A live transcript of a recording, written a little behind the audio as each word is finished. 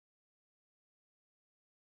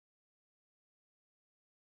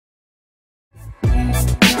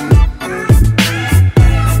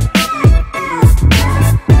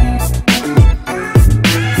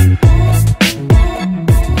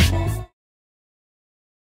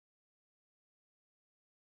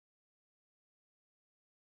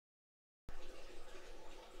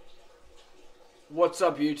What's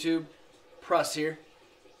up, YouTube? Press here.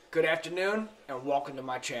 Good afternoon and welcome to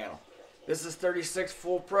my channel. This is 36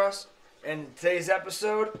 Full Press. In today's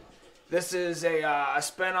episode, this is a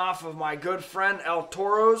spin-off of my good friend El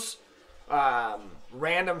Toro's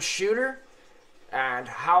random shooter. And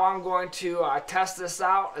how I'm going to test this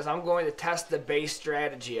out is I'm going to test the base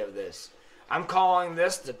strategy of this. I'm calling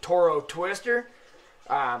this the Toro Twister.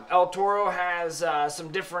 El Toro has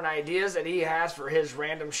some different ideas that he has for his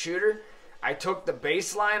random shooter. I took the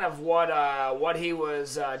baseline of what he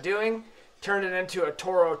was doing, turned it into a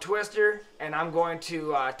Toro Twister, and I'm going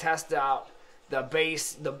to test out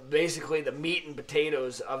basically the meat and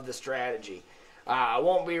potatoes of the strategy. I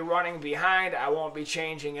won't be running behind. I won't be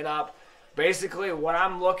changing it up. Basically, what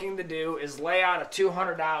I'm looking to do is lay out a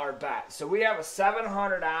 $200 bet. So we have a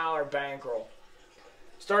 $700 bankroll.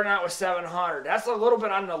 Starting out with $700. That's a little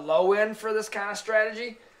bit on the low end for this kind of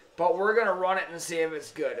strategy. But we're going to run it and see if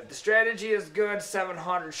it's good. If the strategy is good,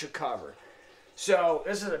 $700 should cover. So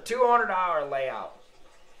this is a $200 layout.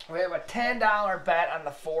 We have a $10 bet on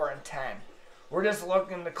the 4 and 10. We're just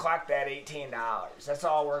looking to collect that $18. That's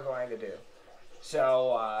all we're going to do.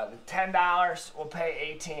 So the $10, we'll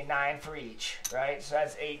pay $18.9 for each, right? So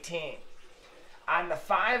that's $18. On the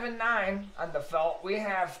 5 and 9 on the felt, we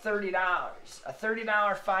have $30. A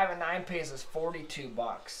 $30 5 and 9 piece is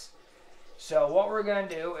 $42. So what we're going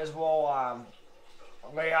to do is we'll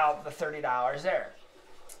lay out the $30 there.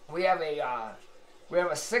 We have a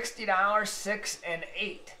 $60 6 and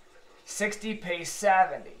 8. 60 pays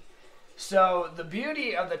 70. So the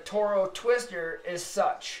beauty of the Toro Twister is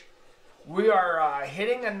such. We are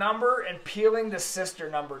hitting a number and peeling the sister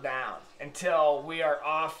number down until we are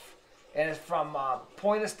off, and it's from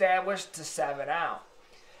point established to 7 out.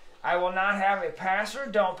 I will not have a pass or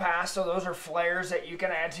don't pass, so those are flares that you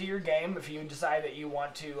can add to your game if you decide that you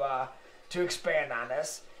want to expand on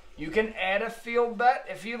this. You can add a field bet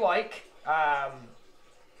if you like,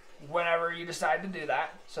 whenever you decide to do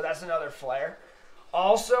that. So that's another flare.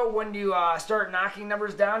 Also, when you start knocking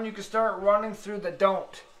numbers down, you can start running through the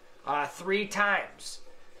don't 3 times,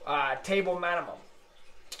 table minimum.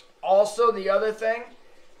 Also, the other thing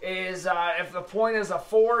is if the point is a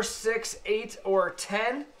 4, 6, 8, or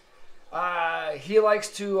 10, he likes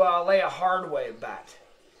to lay a hard way bet,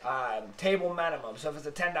 table minimum. So if it's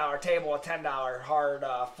a $10 table, a $10 hard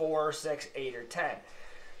 4, 6, 8, or 10.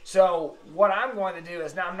 So what I'm going to do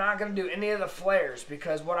is, now I'm not going to do any of the flares,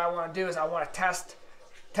 because what I want to do is I want to test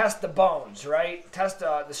the bones, right? Test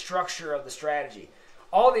the structure of the strategy.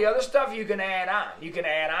 All the other stuff you can add on. You can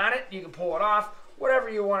add on it, you can pull it off, whatever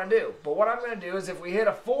you want to do. But what I'm going to do is, if we hit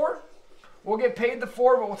a 4, we'll get paid the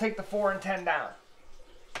 4, but we'll take the 4 and 10 down.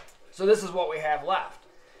 So this is what we have left.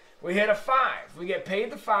 We hit a 5. We get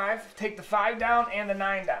paid the 5, take the 5 down and the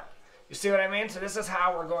 9 down. You see what I mean? So this is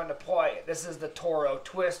how we're going to play it. This is the Toro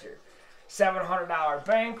Twister. $700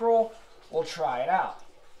 bankroll. We'll try it out.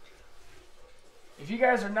 If you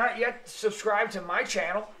guys are not yet subscribed to my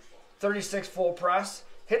channel, 36 Full Press,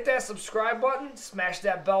 hit that subscribe button, smash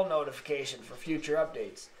that bell notification for future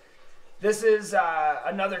updates. This is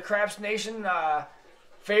another Craps Nation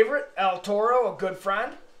favorite, El Toro, a good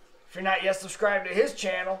friend. If you're not yet subscribed to his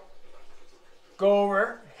channel, go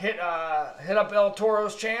over, hit up El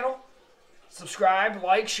Toro's channel, subscribe,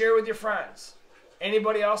 like, share with your friends.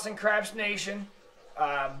 Anybody else in Craps Nation,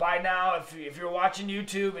 by now, if you're watching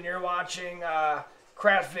YouTube and you're watching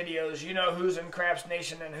craps videos, you know who's in Craps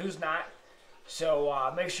Nation and who's not.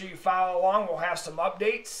 So make sure you follow along. We'll have some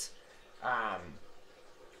updates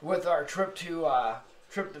with our trip to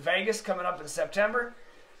Vegas coming up in September.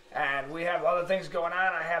 And we have other things going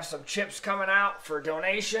on. I have some chips coming out for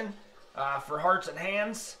donation for Hearts and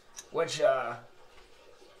Hands, which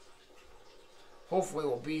hopefully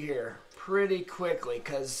will be here pretty quickly,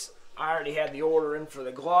 because I already had the order in for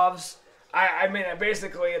the gloves. I mean,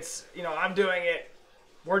 basically, it's, you know, I'm doing it.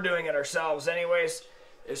 We're doing it ourselves anyways.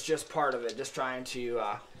 It's just part of it, just trying to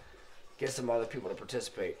get some other people to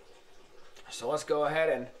participate. So let's go ahead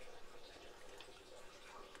and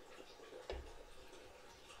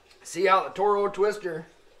see how the Toro Twister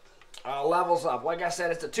levels up. Like I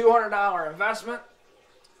said, it's a $200 investment.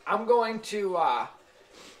 I'm going to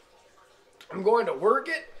work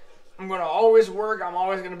it. I'm going to always work. I'm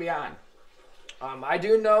always going to be on. I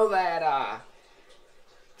do know that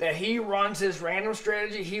that he runs his random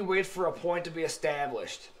strategy. He waits for a point to be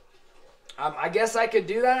established. I guess I could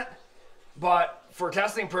do that, But for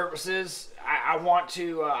testing purposes, I want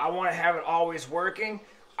to have it always working.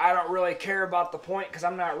 I don't really care about the point because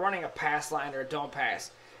I'm not running a pass line or a don't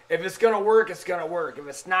pass. If it's gonna work, it's gonna work. If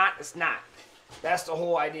it's not, it's not. That's the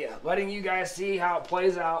whole idea. Letting you guys see how it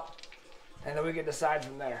plays out, and then we can decide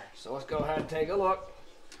from there. So let's go ahead and take a look.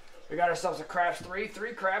 We got ourselves a craps 3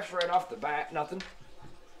 craps right off the bat, nothing.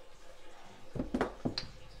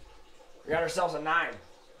 We got ourselves a 9,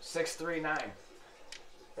 6, 3, 9.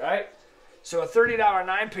 Right? So a $30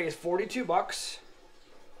 9 pays 42 bucks.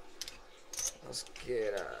 Let's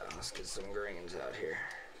get some greens out here.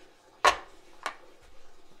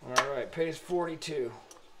 All right, pays 42.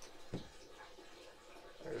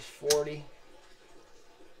 There's 40,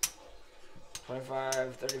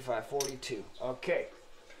 25, 35, 42. Okay.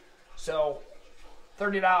 So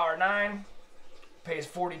 $30 9 pays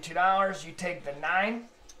 $42. You take the 9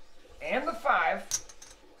 and the 5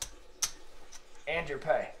 and your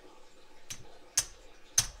pay.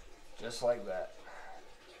 Just like that.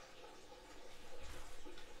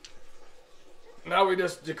 Now we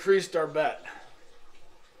just decreased our bet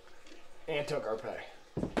and took our pay.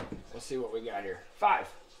 Let's see what we got here. 5.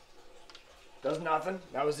 Does nothing.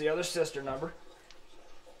 That was the other sister number.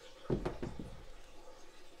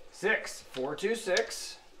 6. 4, 2,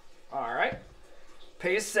 6. All right.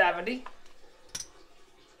 Pays 70.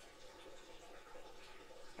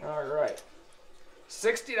 All right.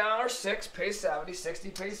 $60. 6 pays 70. 60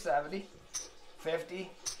 pays 70.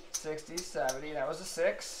 50, 60, 70. That was a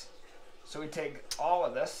 6. So we take all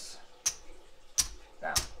of this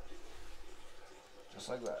down. Just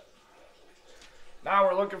like that. Now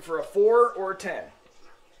we're looking for a 4 or a 10.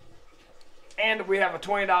 And we have a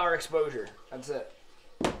 $20 exposure. That's it.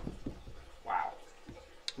 Wow.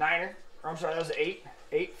 9er. Or I'm sorry, that was an 8.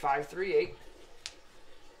 8, 5, 3, 8.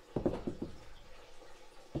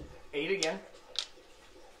 8 again.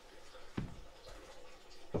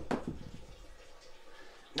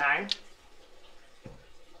 9.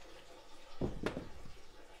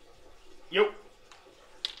 Yo.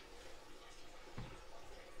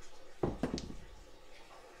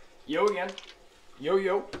 Yo again. Yo,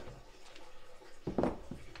 yo.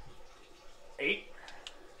 8.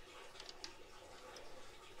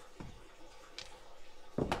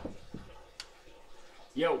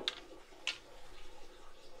 Yo.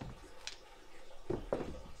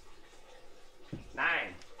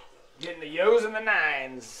 9. Getting the yos and the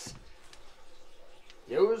 9s.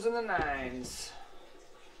 Yos and the 9s.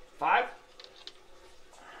 5.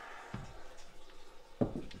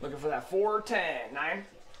 Looking for that 4 or 10. 9.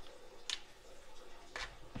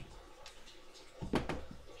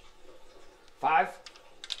 5.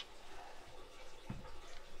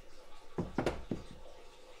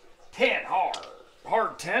 10.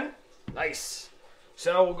 Hard 10. Nice.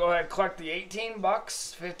 So we'll go ahead and collect the 18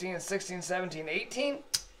 bucks. 15, 16, 17, 18.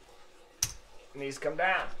 And these come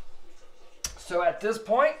down. So at this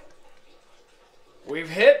point, we've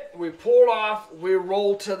hit, we pulled off, we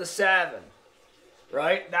roll to the 7.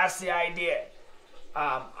 Right? That's the idea.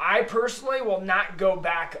 I personally will not go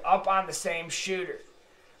back up on the same shooter.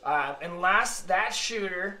 Unless that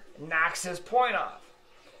shooter knocks his point off.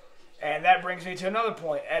 And that brings me to another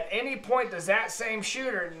point. At any point does that same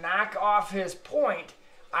shooter knock off his point,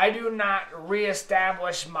 I do not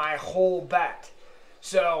reestablish my whole bet.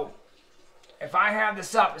 So if I have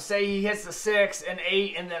this up and say he hits the 6, an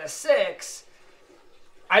 8, and then a 6,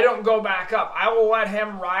 I don't go back up. I will let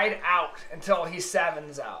him ride out until he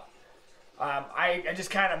 7s out. I just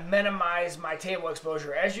kind of minimize my table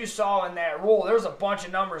exposure. As you saw in that rule, there was a bunch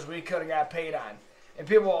of numbers we could have got paid on. And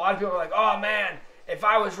a lot of people are like, oh man, if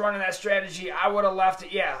I was running that strategy, I would have left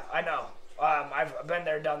it. Yeah, I know. I've been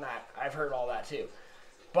there, done that. I've heard all that too.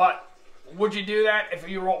 But would you do that if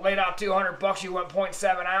you laid out 200 bucks, you went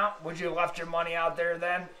 0.7 out? Would you have left your money out there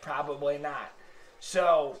then? Probably not.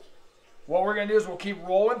 So what we're going to do is we'll keep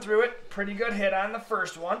rolling through it. Pretty good hit on the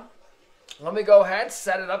first one. Let me go ahead,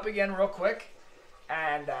 set it up again real quick,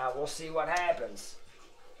 and we'll see what happens.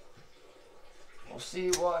 We'll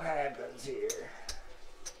see what happens here.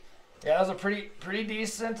 Yeah, that was a pretty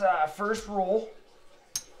decent first roll.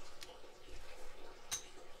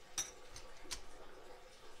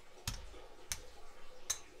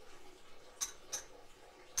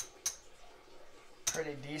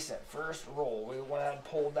 Pretty decent first roll. We went ahead and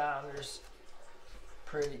pulled down. There's a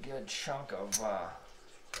pretty good chunk of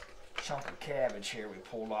cabbage here we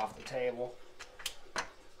pulled off the table.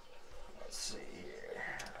 Let's see here.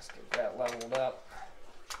 Let's get that leveled up.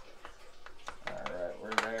 Alright,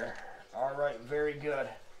 we're there. Alright, very good.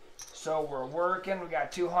 So we're working. We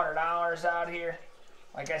got $200 out here.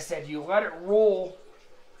 Like I said, you let it roll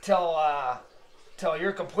till till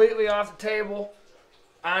you're completely off the table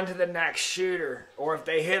onto the next shooter. Or if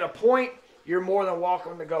they hit a point, you're more than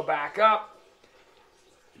welcome to go back up.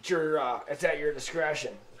 It's at your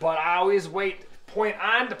discretion. But I always wait point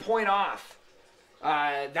on to point off.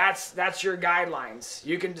 That's your guidelines.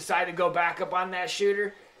 You can decide to go back up on that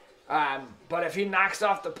shooter. But if he knocks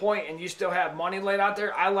off the point and you still have money laid out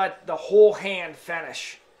there, I let the whole hand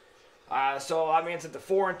finish. So that means that the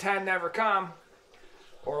 4 and 10 never come,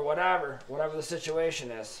 or whatever the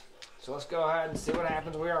situation is. So let's go ahead and see what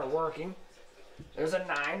happens. We are working. There's a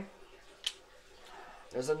 9.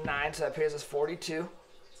 There's a 9, so that pays us 42.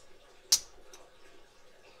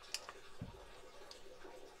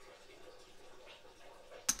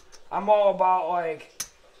 I'm all about like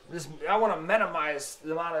this. I want to minimize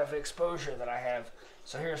the amount of exposure that I have.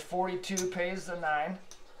 So here's 42 pays the 9.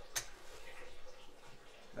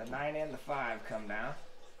 The 9 and the 5 come down.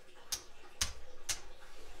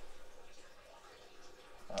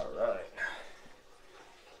 All right.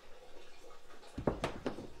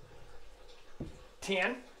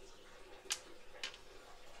 10.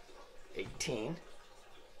 18.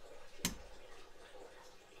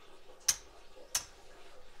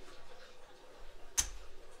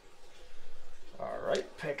 All right,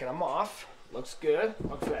 picking them off. Looks good.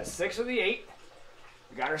 Look for that 6 or the 8.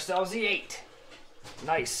 We got ourselves the 8.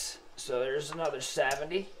 Nice. So there's another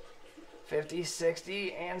 70, 50,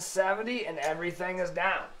 60, and 70, and everything is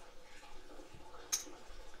down.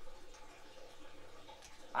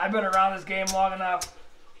 I've been around this game long enough.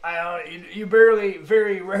 You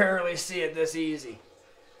very rarely see it this easy,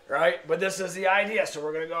 right? But this is the idea, so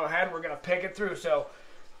we're going to go ahead. We're going to pick it through. So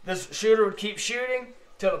this shooter would keep shooting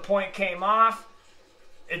till the point came off.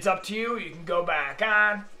 It's up to you. You can go back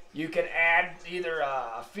on. You can add either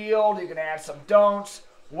a field. You can add some don'ts.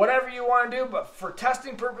 Whatever you want to do. But for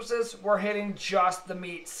testing purposes, we're hitting just the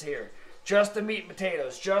meats here. Just the meat and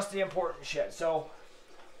potatoes. Just the important shit. So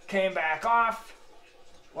came back off.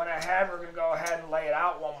 Went ahead. We're going to go ahead and lay it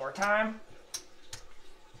out one more time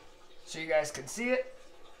so you guys can see it.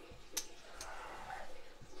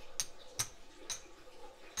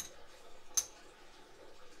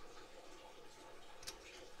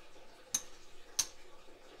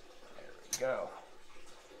 Go.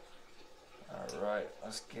 All right,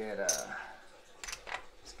 let's get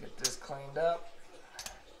this cleaned up.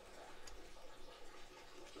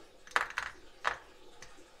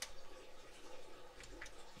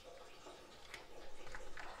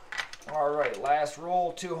 All right, last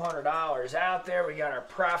roll, $200 out there. We got our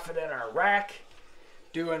profit in our rack,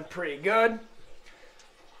 doing pretty good.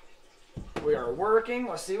 We are working.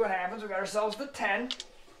 Let's see what happens. We got ourselves the 10.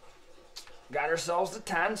 Got ourselves the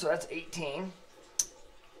 10, so that's 18.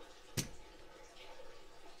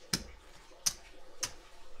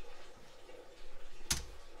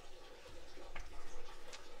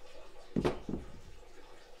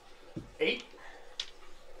 $8.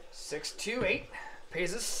 6, 2, 8.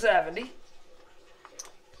 Pays us 70.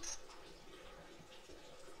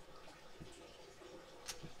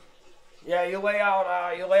 Yeah, you lay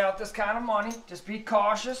out this kind of money. Just be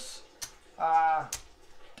cautious.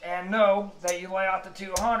 And know that you lay out the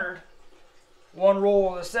 200, one roll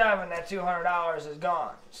of the 7, that $200 is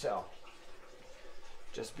gone. So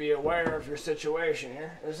just be aware of your situation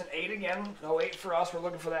here. There's an 8 again. No 8 for us. We're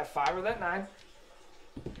looking for that 5 or that 9.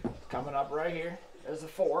 Coming up right here. There's the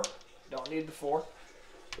 4. Don't need the 4.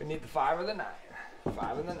 We need the 5 or the 9.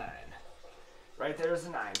 5 and the 9. Right there's the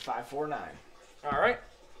 9. 5, 4, 9. All right.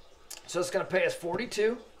 So it's going to pay us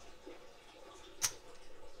 42.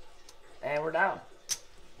 And we're down.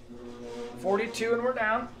 42 and we're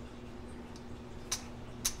down.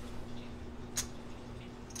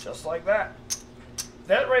 Just like that.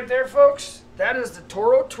 That right there, folks, that is the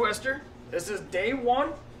Toro Twister. This is day 1.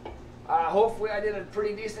 Hopefully I did a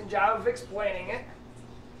pretty decent job of explaining it.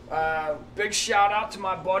 Big shout out to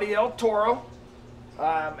my buddy El Toro.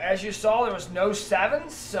 As you saw, there was no 7s,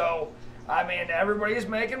 so I mean everybody's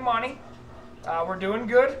making money. We're doing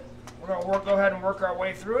good. We're gonna go ahead and work our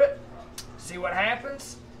way through it. See what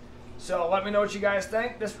happens. So let me know what you guys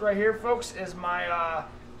think. This right here, folks, is my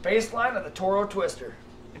baseline of the Toro Twister.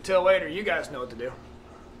 Until later, you guys know what to do.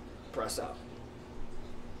 Press out.